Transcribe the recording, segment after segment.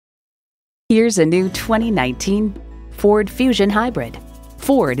Here's a new 2019 Ford Fusion Hybrid.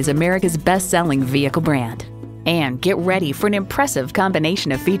 Ford is America's best-selling vehicle brand. And get ready for an impressive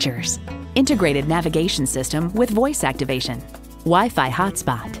combination of features. Integrated navigation system with voice activation, Wi-Fi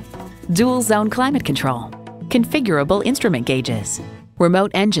hotspot, dual-zone climate control, configurable instrument gauges,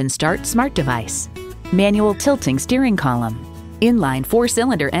 remote engine start smart device, manual tilting steering column, inline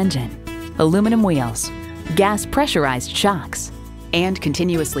 4-cylinder engine, aluminum wheels, gas pressurized shocks, and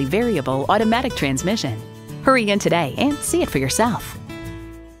continuously variable automatic transmission. Hurry in today and see it for yourself.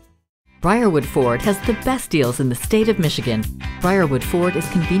 Briarwood Ford has the best deals in the state of Michigan. Briarwood Ford is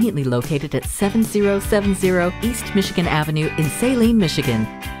conveniently located at 7070 East Michigan Avenue in Saline, Michigan.